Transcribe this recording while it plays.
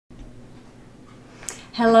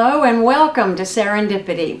Hello and welcome to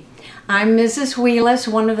Serendipity. I'm Mrs. Wheeless,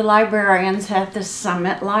 one of the librarians at the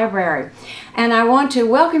Summit Library. And I want to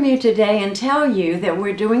welcome you today and tell you that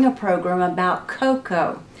we're doing a program about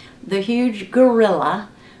Koko, the huge gorilla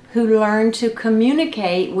who learned to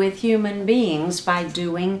communicate with human beings by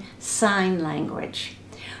doing sign language.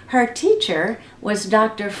 Her teacher was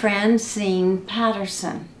Dr. Francine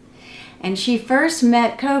Patterson. And she first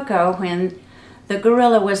met Koko when the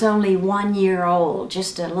gorilla was only 1 year old,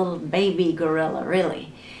 just a little baby gorilla,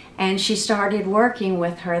 really. And she started working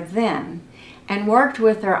with her then and worked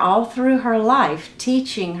with her all through her life,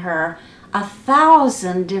 teaching her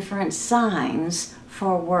 1,000 different signs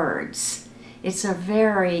for words. It's a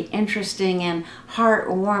very interesting and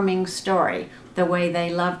heartwarming story, the way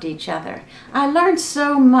they loved each other. I learned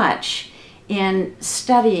so much in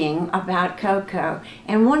studying about Koko,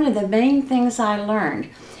 and one of the main things I learned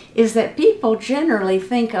is that people generally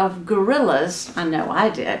think of gorillas, I know I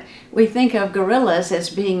did, we think of gorillas as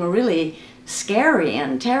being really scary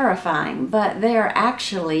and terrifying, but they're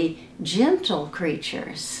actually gentle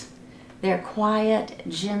creatures. They're quiet,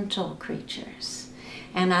 gentle creatures.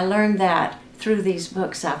 And I learned that through these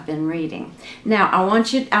books I've been reading. Now I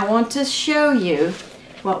want to show you,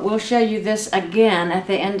 well, we'll show you this again at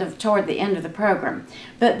the end toward the end of the program.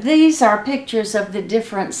 But these are pictures of the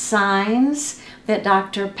different signs that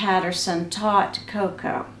Dr. Patterson taught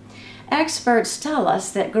Koko. Experts tell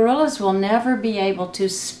us that gorillas will never be able to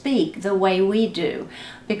speak the way we do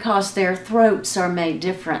because their throats are made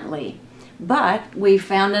differently. But we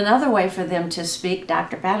found another way for them to speak,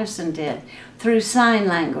 Dr. Patterson did, through sign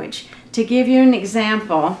language. To give you an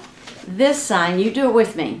example, this sign, you do it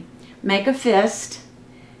with me. Make a fist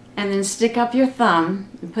and then stick up your thumb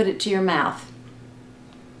and put it to your mouth.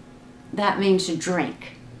 That means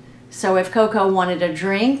drink. So if Koko wanted a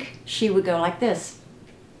drink, she would go like this.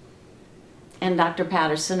 And Dr.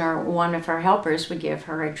 Patterson or one of her helpers would give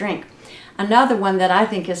her a drink. Another one that I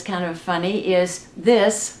think is kind of funny is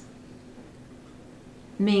this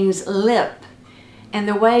means lip. And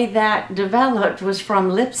the way that developed was from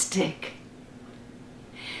lipstick.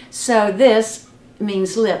 So this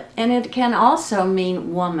means lip, and it can also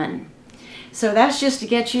mean woman. So that's just to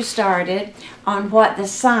get you started on what the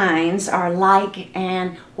signs are like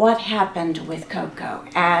and what happened with Koko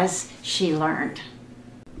as she learned.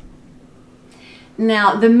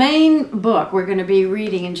 Now, the main book we're going to be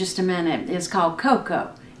reading in just a minute is called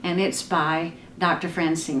Koko, and it's by Dr.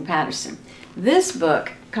 Francine Patterson. This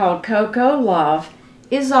book, called Koko Love,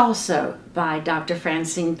 is also by Dr.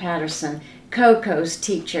 Francine Patterson, Koko's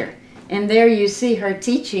teacher. And there you see her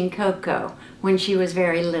teaching Koko when she was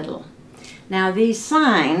very little. Now these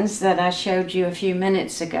signs that I showed you a few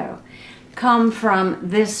minutes ago come from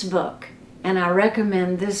this book, and I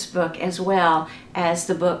recommend this book as well as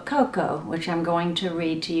the book Koko, which I'm going to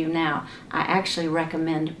read to you now. I actually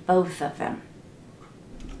recommend both of them.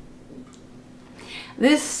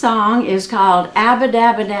 This song is called Abba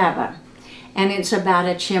Dabba Dabba, and it's about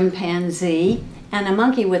a chimpanzee and a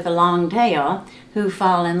monkey with a long tail who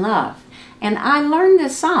fall in love. And I learned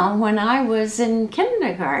this song when I was in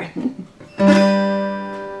kindergarten.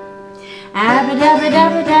 Abba dabba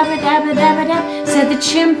dabba dabba dabba dabba dabba, said the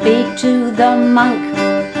chimpy to the monk.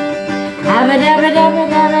 Abba dabba dabba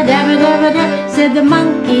dabba dabba dabba dabba, said the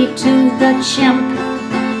monkey to the chimp.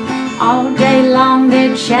 All day long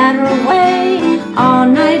they'd chatter away, all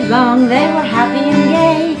night long they were happy and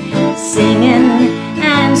gay, singing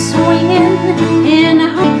and swinging in a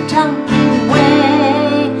honky-tonk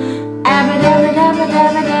way. Abba dabba dabba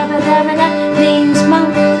dabba dabba dabba dabba means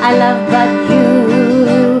monk, I love but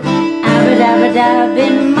you. Abba dabba dabba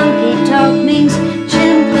in monkey talk means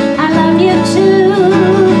chimp, I love you too.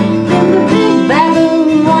 Then the big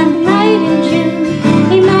baboon one night in June,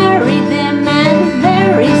 he married them and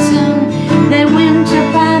very soon they went to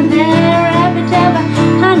find their Abba dabba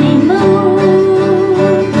honeymoon.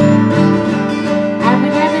 Abba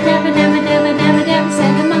dabba dabba dabba dabba dabba dabba,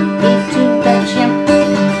 said the monkey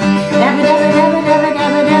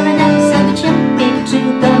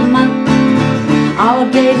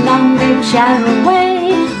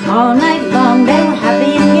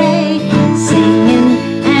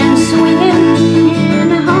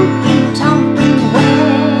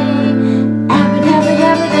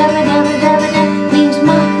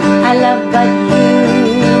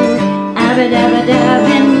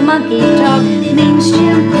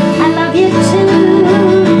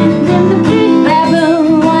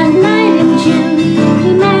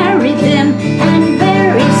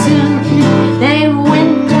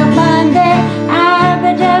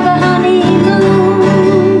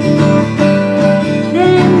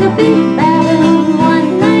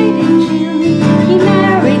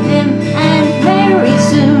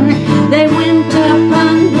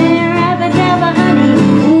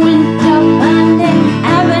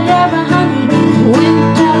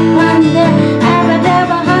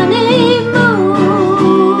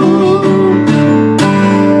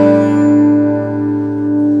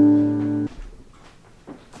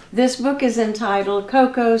This book is entitled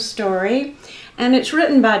Koko's Story, and it's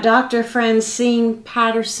written by Dr. Francine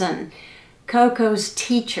Patterson, Koko's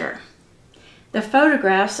teacher. The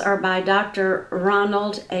photographs are by Dr.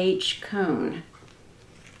 Ronald H. Cohn.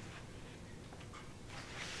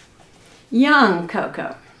 Young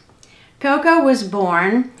Koko. Koko was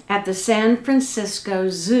born at the San Francisco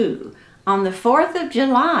Zoo on the 4th of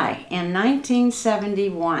July in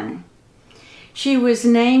 1971. She was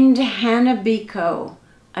named Hanabiko,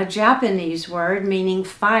 a Japanese word meaning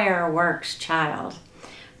fireworks child,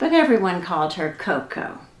 but everyone called her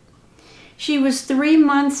Koko. She was 3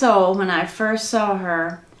 months old when I first saw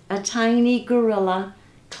her, a tiny gorilla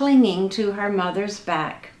clinging to her mother's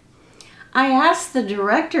back. I asked the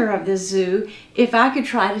director of the zoo if I could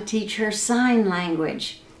try to teach her sign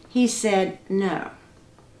language. He said no.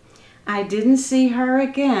 I didn't see her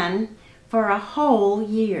again for a whole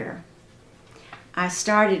year. I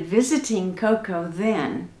started visiting Koko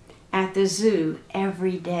then at the zoo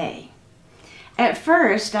every day. At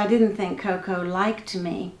first, I didn't think Koko liked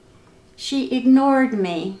me. She ignored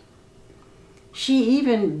me. She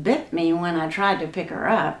even bit me when I tried to pick her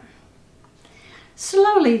up.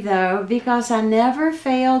 Slowly, though, because I never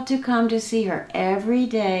failed to come to see her every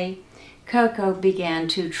day, Koko began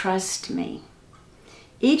to trust me.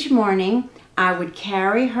 Each morning, I would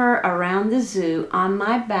carry her around the zoo on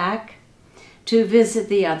my back to visit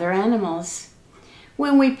the other animals.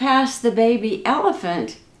 When we passed the baby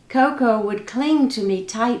elephant, Koko would cling to me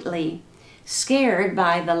tightly, scared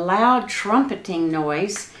by the loud trumpeting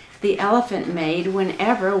noise the elephant made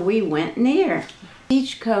whenever we went near.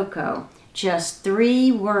 Teach Koko just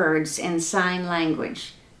 3 words in sign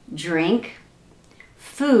language: drink,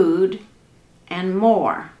 food, and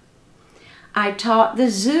more. I taught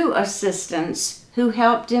the zoo assistants who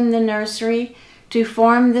helped in the nursery to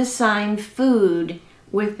form the sign food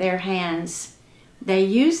with their hands. They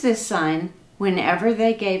used this sign whenever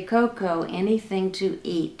they gave Koko anything to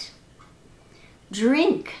eat.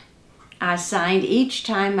 Drink, I signed each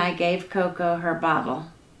time I gave Koko her bottle.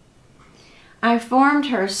 I formed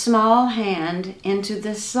her small hand into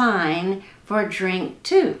the sign for drink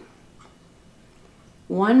too.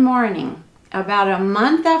 One morning, about a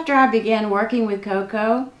month after I began working with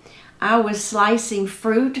Koko, I was slicing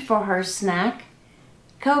fruit for her snack.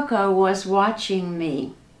 Koko was watching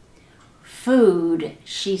me. Food,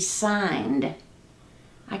 she signed.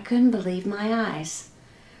 I couldn't believe my eyes.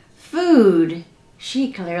 Food,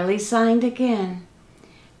 she clearly signed again.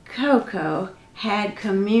 Koko had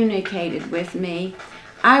communicated with me.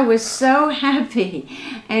 I was so happy,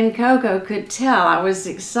 and Koko could tell I was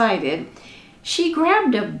excited. She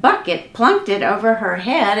grabbed a bucket, plunked it over her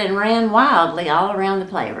head, and ran wildly all around the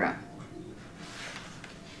playroom.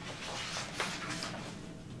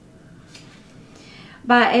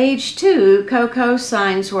 By age 2, Koko's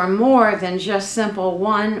signs were more than just simple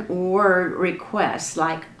one-word requests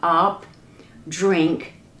like up,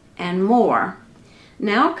 drink, and more.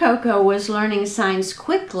 Now Koko was learning signs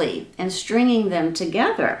quickly and stringing them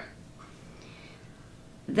together.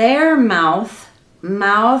 Their mouth,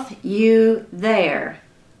 mouth you there,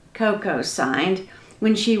 Koko signed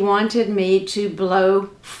when she wanted me to blow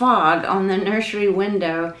fog on the nursery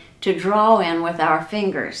window to draw in with our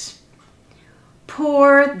fingers.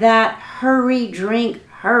 Pour that hurry drink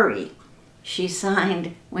hurry, she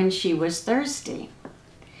signed when she was thirsty.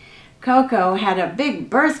 Koko had a big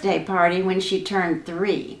birthday party when she turned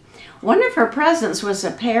 3. One of her presents was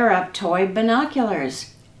a pair of toy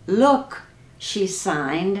binoculars. Look, she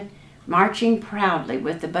signed, marching proudly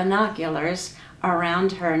with the binoculars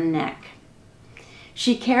around her neck.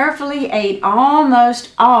 She carefully ate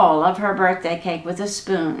almost all of her birthday cake with a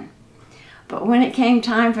spoon. But when it came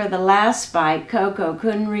time for the last bite, Koko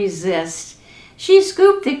couldn't resist. She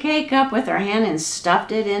scooped the cake up with her hand and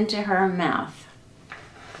stuffed it into her mouth.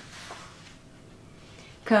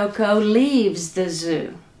 Koko leaves the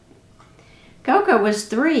zoo. Koko was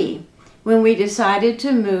 3 when we decided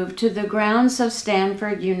to move to the grounds of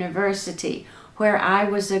Stanford University, where I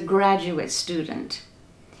was a graduate student.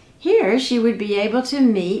 Here she would be able to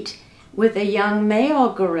meet with a young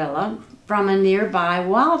male gorilla from a nearby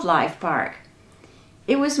wildlife park.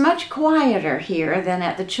 It was much quieter here than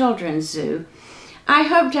at the children's zoo. I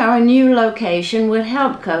hoped our new location would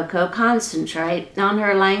help Koko concentrate on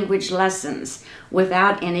her language lessons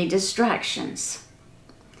without any distractions.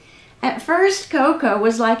 At first, Koko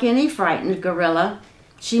was like any frightened gorilla.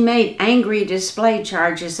 She made angry display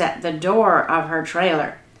charges at the door of her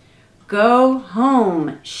trailer. Go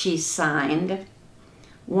home, she signed,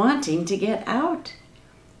 wanting to get out.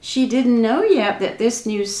 She didn't know yet that this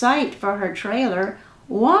new site for her trailer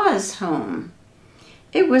was home.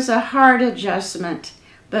 It was a hard adjustment,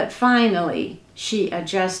 but finally she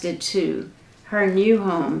adjusted to her new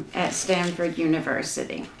home at Stanford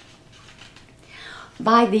University.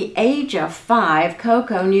 By the age of 5,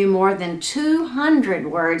 Koko knew more than 200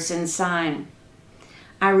 words in sign.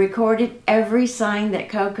 I recorded every sign that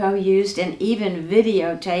Koko used and even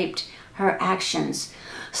videotaped her actions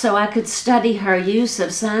so I could study her use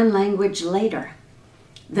of sign language later.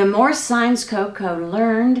 The more signs Koko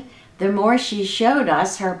learned, the more she showed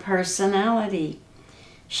us her personality.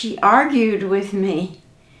 She argued with me,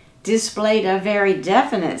 displayed a very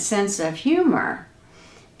definite sense of humor,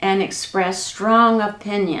 and expressed strong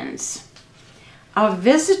opinions. A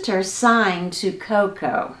visitor signed to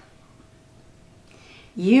Koko,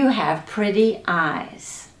 "You have pretty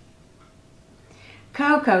eyes."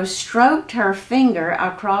 Koko stroked her finger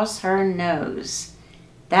across her nose.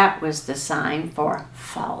 That was the sign for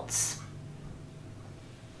false.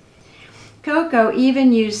 Koko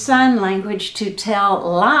even used sign language to tell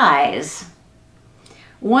lies.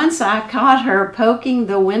 Once I caught her poking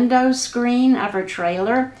the window screen of her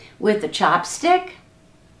trailer with a chopstick.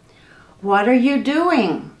 "What are you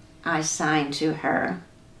doing?" I signed to her.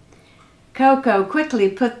 Koko quickly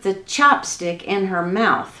put the chopstick in her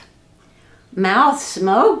mouth. "Mouth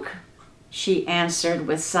smoke," she answered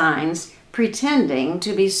with signs, pretending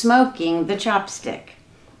to be smoking the chopstick.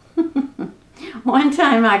 One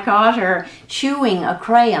time I caught her chewing a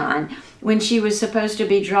crayon when she was supposed to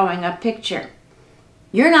be drawing a picture.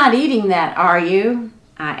 "You're not eating that, are you?"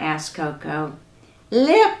 I asked Koko.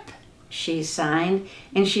 "Lip," she signed,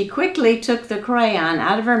 and she quickly took the crayon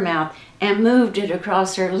out of her mouth and moved it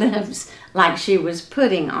across her lips like she was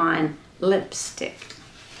putting on lipstick.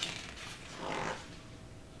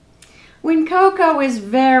 When Koko is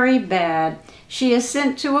very bad, she is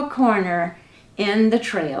sent to a corner in the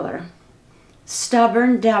trailer.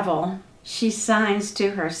 "Stubborn devil," she signs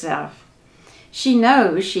to herself. She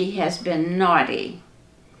knows she has been naughty.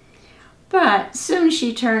 But soon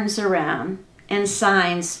she turns around and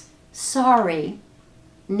signs, "Sorry,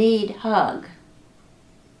 need hug."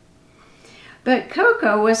 But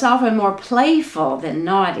Koko was often more playful than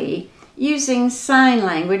naughty, using sign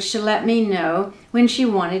language to let me know when she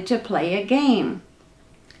wanted to play a game.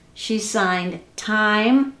 She signed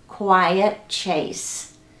time, quiet, chase.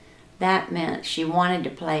 That meant she wanted to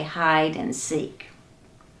play hide and seek.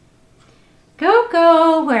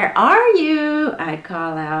 "Koko, where are you?" I'd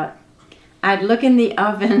call out. I'd look in the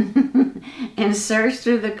oven and search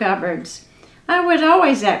through the cupboards. I would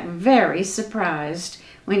always act very surprised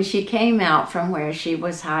when she came out from where she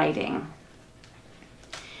was hiding.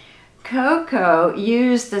 Koko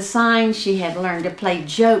used the signs she had learned to play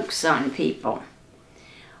jokes on people.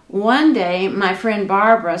 One day, my friend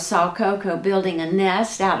Barbara saw Koko building a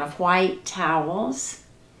nest out of white towels.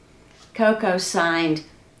 Koko signed,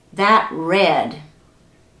 "That red."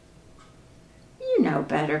 "You know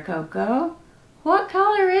better, Koko. What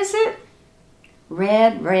color is it?"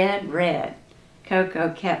 "Red, red, red." Koko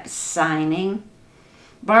kept signing.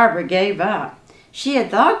 Barbara gave up. She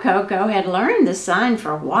had thought Koko had learned the sign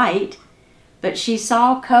for white, but she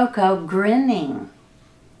saw Koko grinning.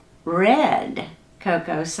 "Red,"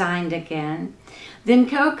 Koko signed again. Then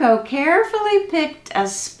Koko carefully picked a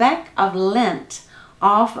speck of lint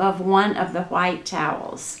off of one of the white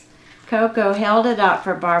towels. Koko held it up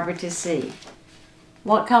for Barbara to see.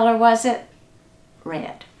 What color was it?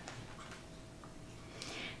 Red.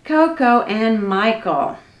 Koko and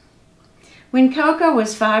Michael. When Koko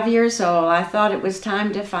was 5 years old, I thought it was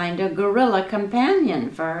time to find a gorilla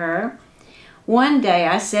companion for her. One day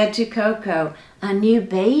I said to Koko, "A new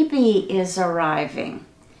baby is arriving."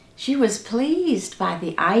 She was pleased by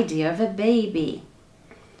the idea of a baby.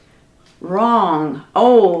 "Wrong,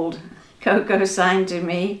 old," Koko signed to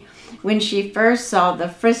me when she first saw the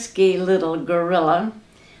frisky little gorilla.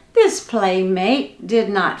 This playmate did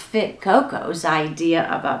not fit Koko's idea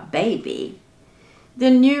of a baby. The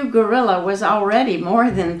new gorilla was already more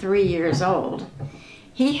than 3 years old.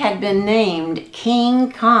 He had been named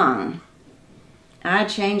King Kong. I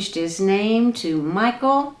changed his name to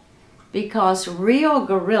Michael because real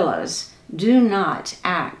gorillas do not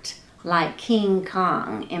act like King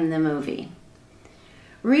Kong in the movie.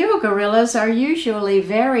 Real gorillas are usually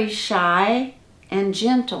very shy and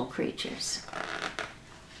gentle creatures.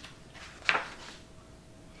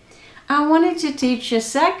 I wanted to teach a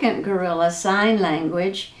second gorilla sign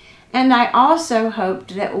language, and I also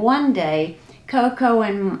hoped that one day Koko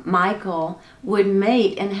and Michael would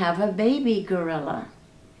mate and have a baby gorilla.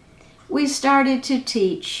 We started to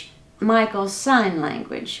teach Michael's sign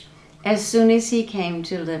language as soon as he came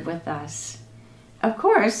to live with us. Of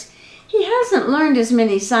course, he hasn't learned as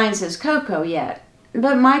many signs as Koko yet,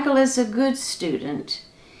 but Michael is a good student.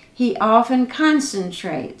 He often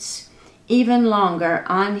concentrates even longer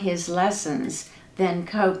on his lessons than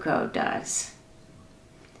Koko does.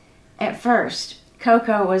 At first,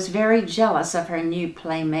 Koko was very jealous of her new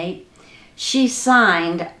playmate. She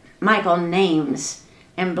signed Michael names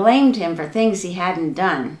and blamed him for things he hadn't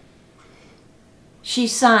done. She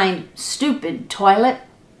signed "stupid toilet,"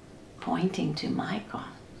 pointing to Michael.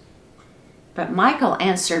 But Michael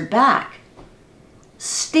answered back,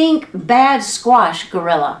 "stink bad squash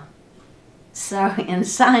gorilla." So in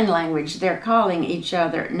sign language, they're calling each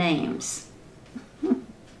other names.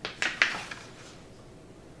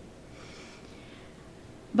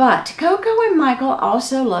 But Koko and Michael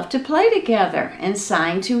also love to play together and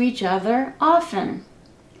sign to each other often.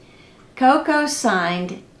 Koko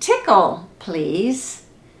signed "tickle, please,"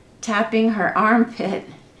 tapping her armpit.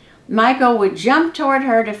 Michael would jump toward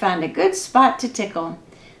her to find a good spot to tickle.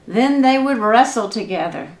 Then they would wrestle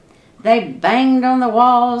together. They banged on the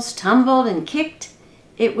walls, tumbled and kicked.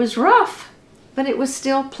 It was rough, but it was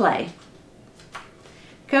still play.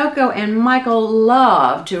 Koko and Michael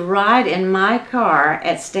loved to ride in my car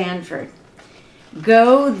at Stanford.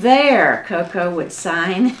 "Go there," Koko would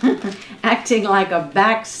sign, acting like a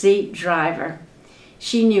backseat driver.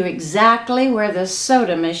 She knew exactly where the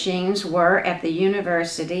soda machines were at the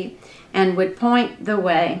university and would point the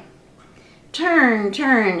way. "Turn,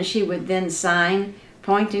 turn," she would then sign,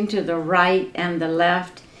 pointing to the right and the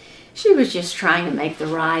left. She was just trying to make the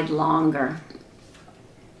ride longer.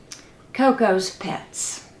 Koko's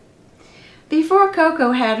pets. Before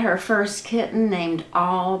Koko had her first kitten named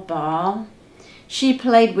All Ball, she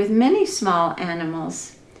played with many small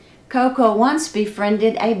animals. Koko once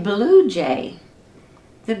befriended a blue jay.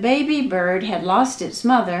 The baby bird had lost its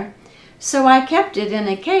mother, so I kept it in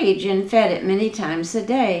a cage and fed it many times a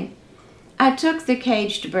day. I took the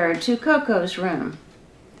caged bird to Koko's room.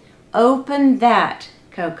 "Open that,"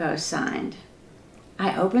 Koko signed.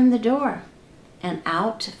 I opened the door, and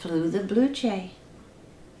out flew the blue jay.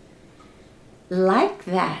 "Like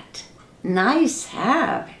that. Nice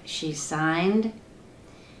have," she signed.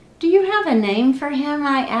 "Do you have a name for him?"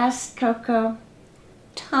 I asked Koko.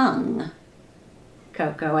 "Tongue,"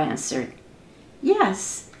 Koko answered.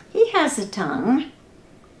 "Yes, he has a tongue.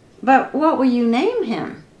 But what will you name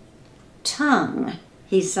him?" "Tongue,"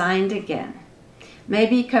 he signed again.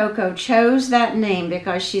 Maybe Koko chose that name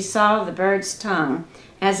because she saw the bird's tongue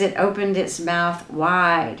as it opened its mouth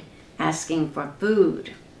wide, asking for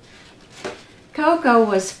food. Koko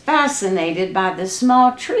was fascinated by the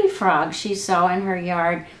small tree frogs she saw in her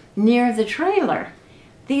yard near the trailer.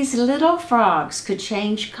 These little frogs could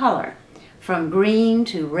change color, from green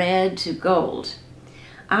to red to gold.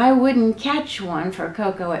 I wouldn't catch one for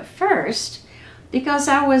Koko at first because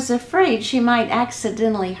I was afraid she might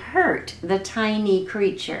accidentally hurt the tiny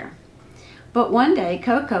creature. But one day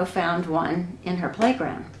Koko found one in her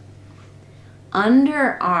playground.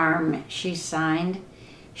 "Underarm," she signed,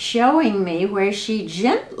 showing me where she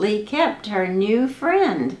gently kept her new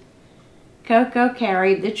friend. Koko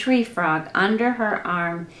carried the tree frog under her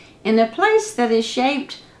arm in a place that is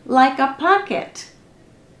shaped like a pocket.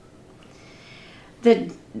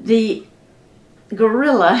 The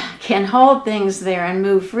gorilla can hold things there and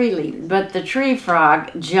move freely, but the tree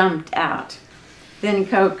frog jumped out. Then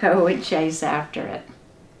Koko would chase after it.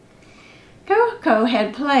 Koko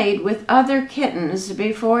had played with other kittens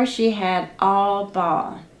before she had All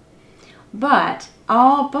Ball. But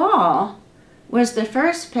All Ball was the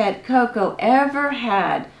first pet Koko ever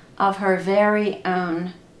had of her very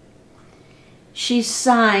own. She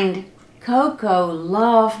signed "Koko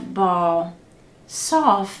Love Ball,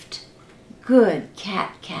 soft, good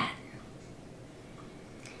cat cat."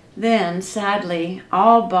 Then, sadly,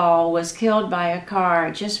 All Ball was killed by a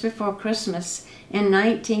car just before Christmas in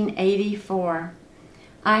 1984.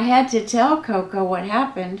 I had to tell Koko what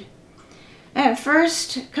happened. At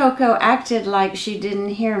first, Koko acted like she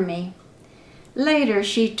didn't hear me. Later,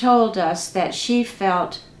 she told us that she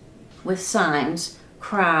felt, with signs,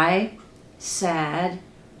 cry, sad,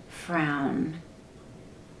 frown.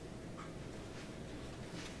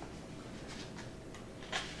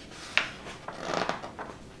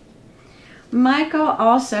 Michael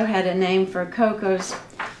also had a name for Koko's.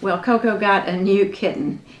 Well, Koko got a new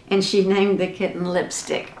kitten, and she named the kitten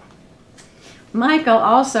Lipstick. Michael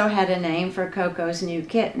also had a name for Koko's new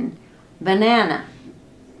kitten, Banana.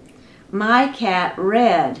 "My cat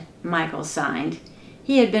Red," Michael signed.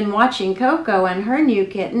 He had been watching Koko and her new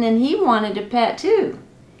kitten, and he wanted a pet too.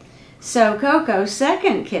 So Koko's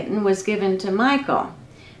second kitten was given to Michael.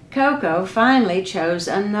 Koko finally chose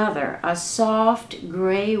another, a soft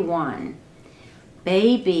gray one.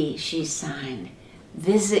 "Baby," she signed,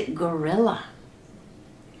 "visit gorilla."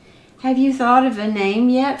 "Have you thought of a name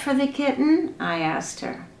yet for the kitten?" I asked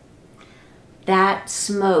her. "That's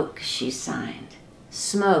Smoke," she signed.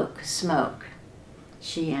 "Smoke, Smoke,"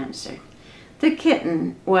 she answered. The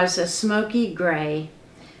kitten was a smoky gray,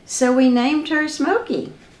 so we named her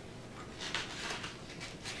Smokey.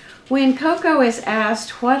 When Koko is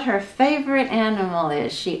asked what her favorite animal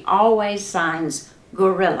is, she always signs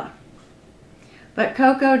gorilla. But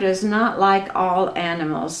Koko does not like all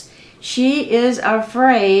animals. She is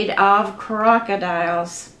afraid of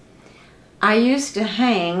crocodiles. I used to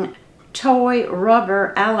hang toy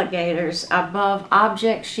rubber alligators above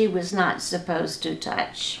objects she was not supposed to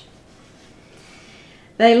touch.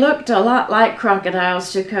 They looked a lot like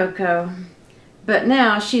crocodiles to Koko, but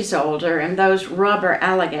now she's older and those rubber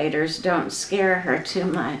alligators don't scare her too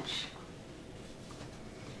much.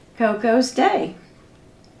 Koko's day.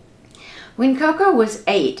 When Koko was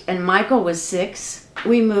 8 and Michael was 6,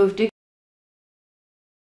 we moved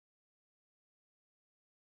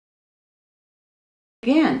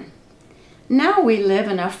again. Now we live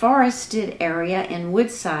in a forested area in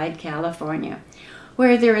Woodside, California,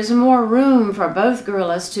 where there is more room for both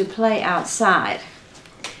gorillas to play outside.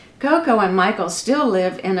 Koko and Michael still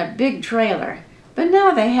live in a big trailer, but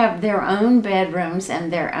now they have their own bedrooms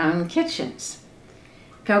and their own kitchens.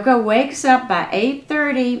 Koko wakes up by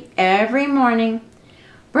 8:30 every morning.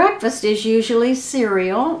 Breakfast is usually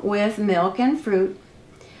cereal with milk and fruit.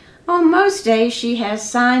 On most days she has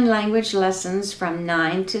sign language lessons from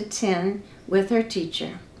 9 to 10 with her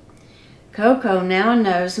teacher. Koko now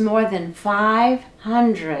knows more than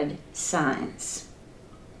 500 signs.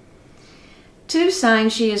 2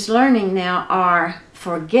 signs she is learning now are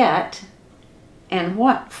forget and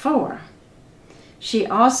what for. She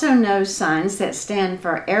also knows signs that stand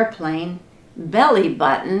for airplane, belly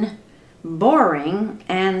button, boring,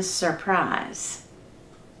 and surprise.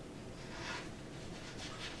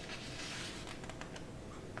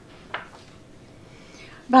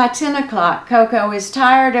 By 10 o'clock, Koko is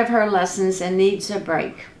tired of her lessons and needs a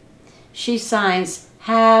break. She signs,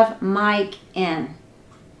 "Have Mike in."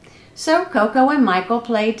 So Koko and Michael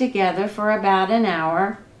play together for about an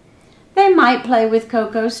hour. They might play with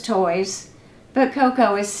Koko's toys, but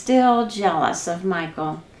Koko is still jealous of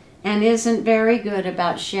Michael and isn't very good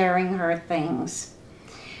about sharing her things.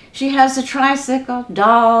 She has a tricycle,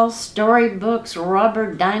 dolls, storybooks,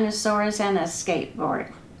 rubber dinosaurs, and a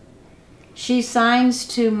skateboard. She signs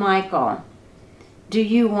to Michael, "Do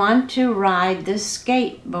you want to ride the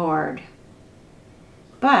skateboard?"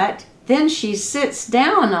 But then she sits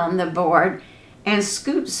down on the board and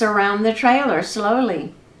scoots around the trailer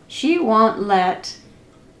slowly. She won't let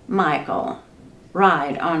Michael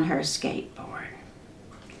ride on her skateboard.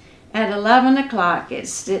 At 11 o'clock,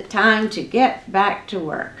 it's time to get back to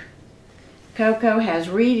work. Koko has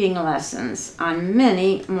reading lessons on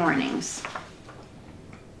many mornings.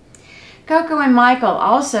 Koko and Michael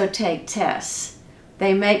also take tests.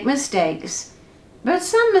 They make mistakes, but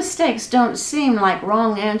some mistakes don't seem like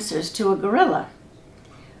wrong answers to a gorilla.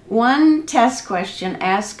 One test question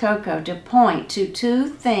asks Koko to point to 2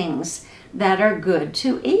 things that are good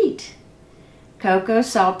to eat. Koko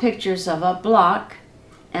saw pictures of a block,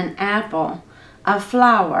 an apple, a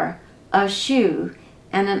flower, a shoe,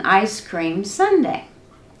 and an ice cream sundae.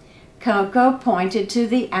 Koko pointed to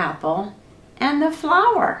the apple and the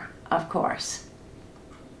flower, of course.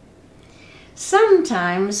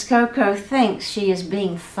 Sometimes Koko thinks she is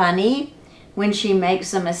being funny when she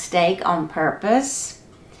makes a mistake on purpose.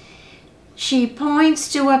 She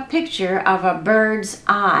points to a picture of a bird's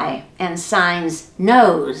eye and signs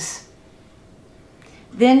nose.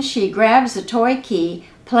 Then she grabs a toy key,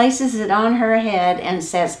 places it on her head, and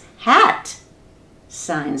says, "Hat,"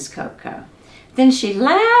 signs Koko. Then she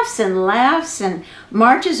laughs and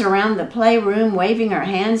marches around the playroom, waving her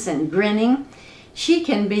hands and grinning. She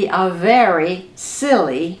can be a very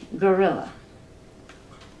silly gorilla.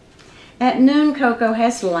 At noon, Koko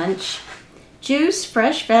has lunch, juice,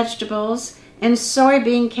 fresh vegetables, and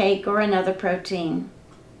soybean cake or another protein.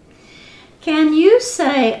 "Can you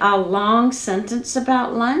say a long sentence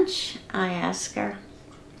about lunch?" I ask her.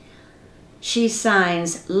 She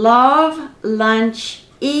signs, "Love lunch,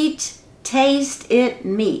 eat, taste it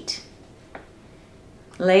meat."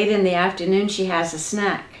 Late in the afternoon, she has a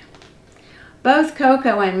snack. Both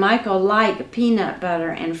Koko and Michael like peanut butter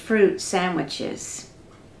and fruit sandwiches.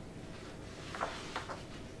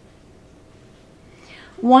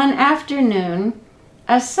 One afternoon,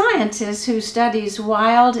 a scientist who studies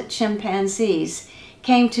wild chimpanzees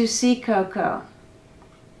came to see Koko.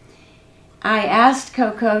 I asked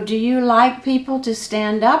Koko, "Do you like people to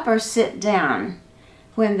stand up or sit down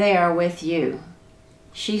when they are with you?"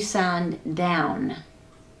 She signed down.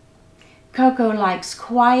 Koko likes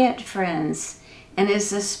quiet friends and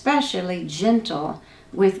is especially gentle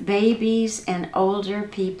with babies and older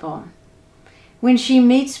people. When she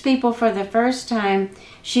meets people for the first time,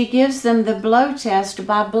 she gives them the blow test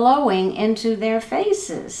by blowing into their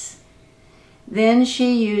faces. Then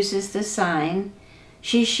she uses the sign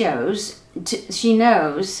she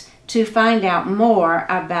knows to find out more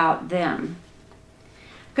about them.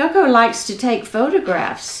 Koko likes to take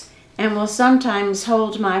photographs and will sometimes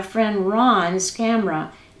hold my friend Ron's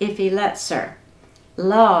camera if he lets her.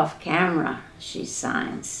 Love camera, she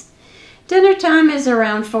signs. Dinner time is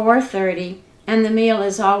around 4:30 and the meal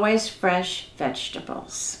is always fresh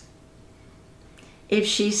vegetables. If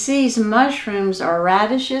she sees mushrooms or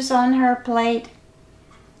radishes on her plate,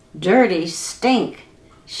 dirty stink,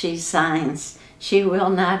 she signs. She will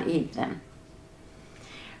not eat them.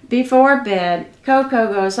 Before bed,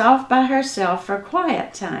 Koko goes off by herself for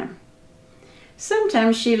quiet time.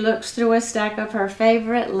 Sometimes she looks through a stack of her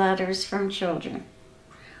favorite letters from children.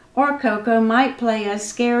 Or Koko might play a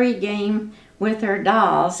scary game with her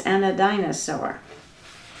dolls and a dinosaur.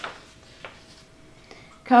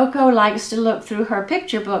 Koko likes to look through her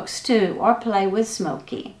picture books too, or play with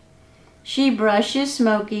Smokey. She brushes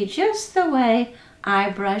Smokey just the way I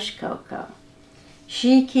brush Koko.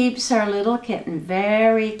 She keeps her little kitten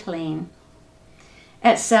very clean.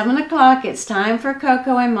 At 7 o'clock, it's time for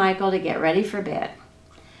Koko and Michael to get ready for bed.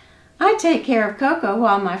 I take care of Koko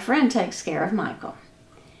while my friend takes care of Michael.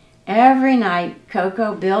 Every night,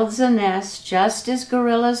 Koko builds a nest just as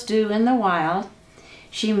gorillas do in the wild.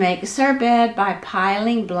 She makes her bed by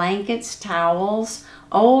piling blankets, towels,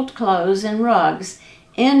 old clothes, and rugs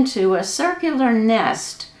into a circular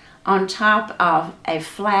nest on top of a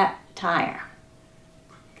flat tire.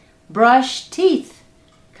 Brush teeth,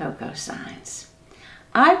 Koko signs.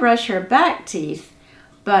 I brush her back teeth,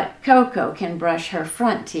 but Koko can brush her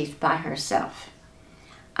front teeth by herself.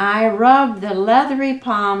 I rub the leathery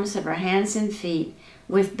palms of her hands and feet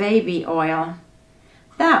with baby oil.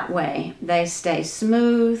 That way they stay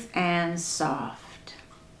smooth and soft.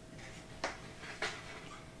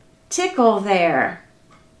 Tickle there,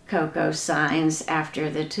 Koko signs after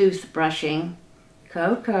the tooth brushing.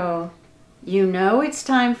 Koko, you know it's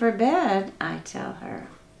time for bed, I tell her.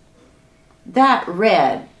 That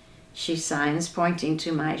red, she signs, pointing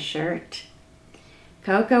to my shirt.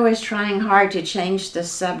 Koko is trying hard to change the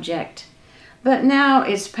subject, but now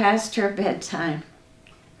it's past her bedtime.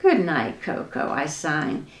 Good night, Koko, I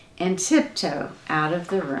sign, and tiptoe out of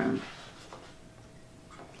the room.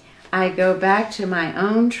 I go back to my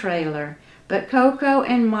own trailer, but Koko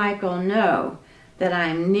and Michael know that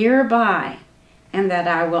I'm nearby and that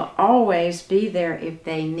I will always be there if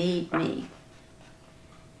they need me.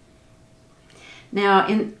 Now,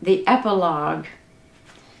 in the epilogue,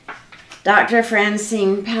 Dr.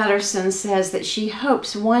 Francine Patterson says that she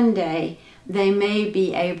hopes one day they may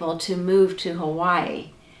be able to move to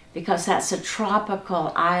Hawaii because that's a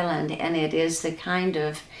tropical island and it is the kind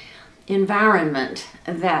of environment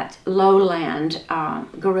that lowland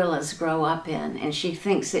gorillas grow up in, and she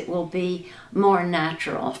thinks it will be more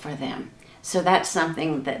natural for them. So that's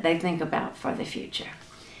something that they think about for the future.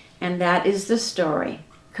 And that is the story,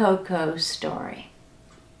 Koko's story.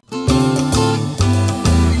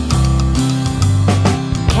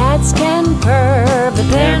 Cats can purr, but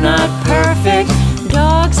they're not perfect.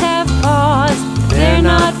 Dogs have paws, they're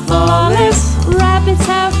not flawless. Rabbits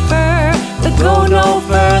have fur, but go no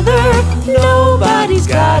further. Nobody's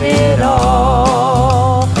got it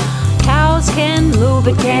all. Cows can moo,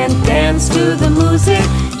 but can't dance to the music.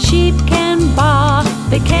 Sheep can baa,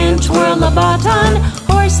 but can't twirl a baton.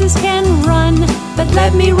 Horses can run, but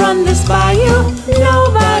let me run this by you.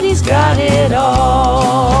 Nobody's got it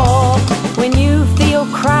all. When you feel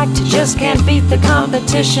cracked, just can't beat the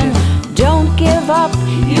competition. Don't give up,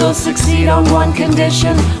 you'll succeed on one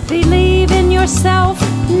condition. Believe in yourself,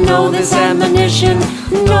 know this admonition.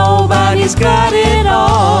 Nobody's got it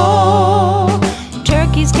all.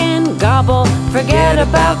 Turkeys can gobble, forget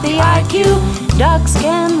about the IQ. Ducks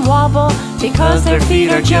can wobble, because their feet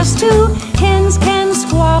are just two. Hens can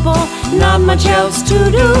squabble, not much else to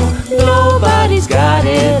do. Nobody's got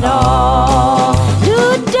it all.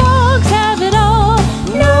 Do dogs have it all?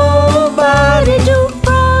 Nobody. Do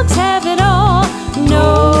frogs have it all?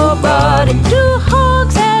 Nobody. Do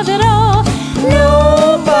hogs have it all?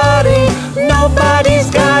 Nobody. Nobody's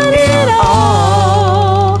got it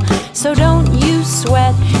all. So don't you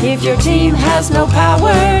sweat if your team has no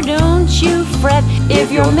power. Don't you fret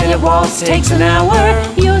if your minute waltz takes an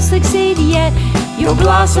hour. You'll succeed yet, you'll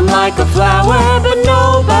blossom like a flower. But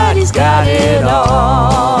nobody's got it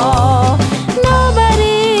all.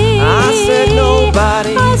 Nobody. I said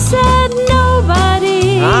nobody. I said nobody.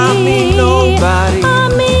 everybody.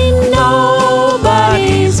 I mean,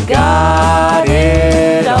 nobody's got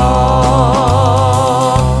it all.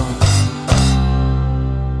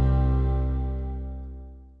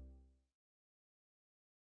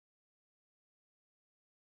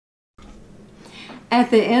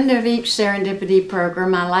 At the end of each Serendipity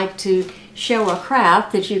program, I like to show a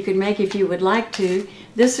craft that you could make if you would like to.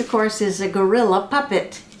 This, of course, is a gorilla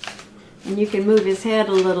puppet. And you can move his head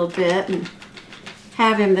a little bit and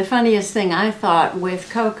have him. The funniest thing I thought with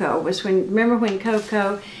Koko was remember when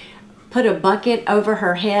Koko put a bucket over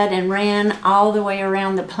her head and ran all the way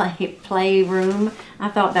around the playroom? I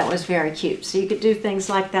thought that was very cute. So you could do things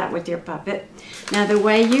like that with your puppet. Now the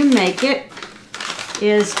way you make it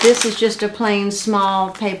is, this is just a plain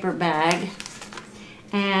small paper bag.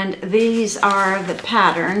 And these are the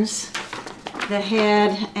patterns, the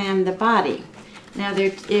head and the body. Now,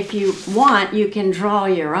 if you want, you can draw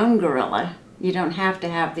your own gorilla. You don't have to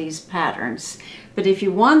have these patterns. But if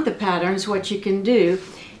you want the patterns, what you can do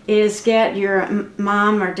is get your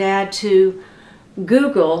mom or dad to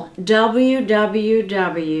Google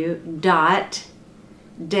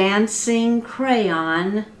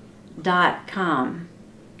www.dancingcrayon.com.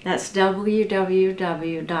 That's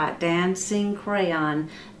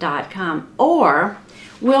www.dancingcrayon.com. Or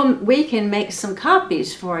we can make some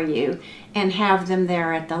copies for you and have them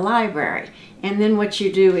there at the library. And then what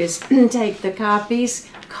you do is take the copies,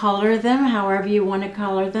 color them however you want to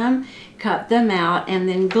color them, cut them out, and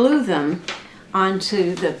then glue them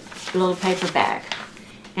onto the little paper bag.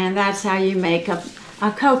 And that's how you make a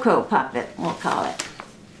Koko puppet, we'll call it.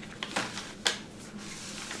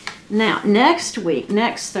 Now, next week,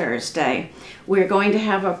 next Thursday, we're going to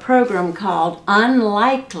have a program called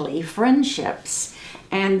Unlikely Friendships.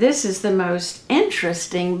 And this is the most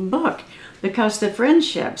interesting book because the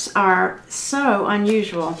friendships are so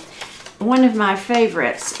unusual. One of my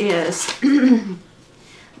favorites is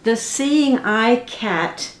The Seeing Eye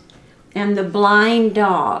Cat and the Blind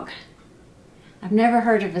Dog. I've never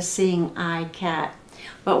heard of a seeing eye cat.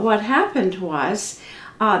 But what happened was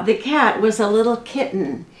the cat was a little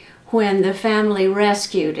kitten when the family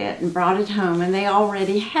rescued it and brought it home, and they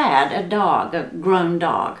already had a dog, a grown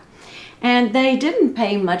dog. And they didn't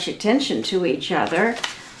pay much attention to each other.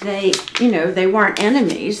 They weren't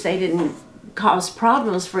enemies. They didn't cause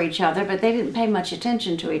problems for each other, but they didn't pay much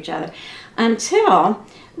attention to each other until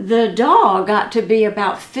the dog got to be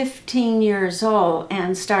about 15 years old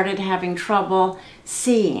and started having trouble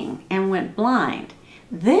seeing and went blind.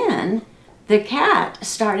 Then the cat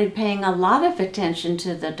started paying a lot of attention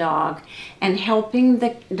to the dog and helping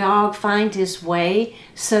the dog find his way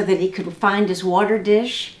so that he could find his water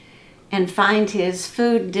dish and find his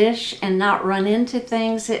food dish and not run into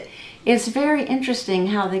things. It's very interesting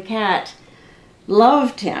how the cat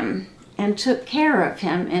loved him and took care of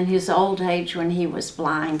him in his old age when he was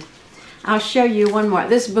blind. I'll show you one more.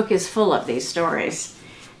 This book is full of these stories.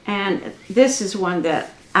 And this is one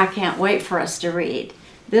that I can't wait for us to read.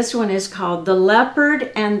 This one is called The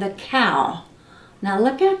Leopard and the Cow. Now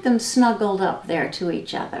look at them snuggled up there to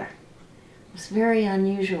each other. It's very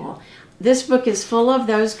unusual. This book is full of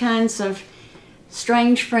those kinds of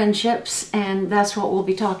strange friendships, and that's what we'll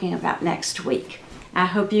be talking about next week. I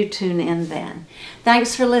hope you tune in then.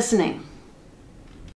 Thanks for listening.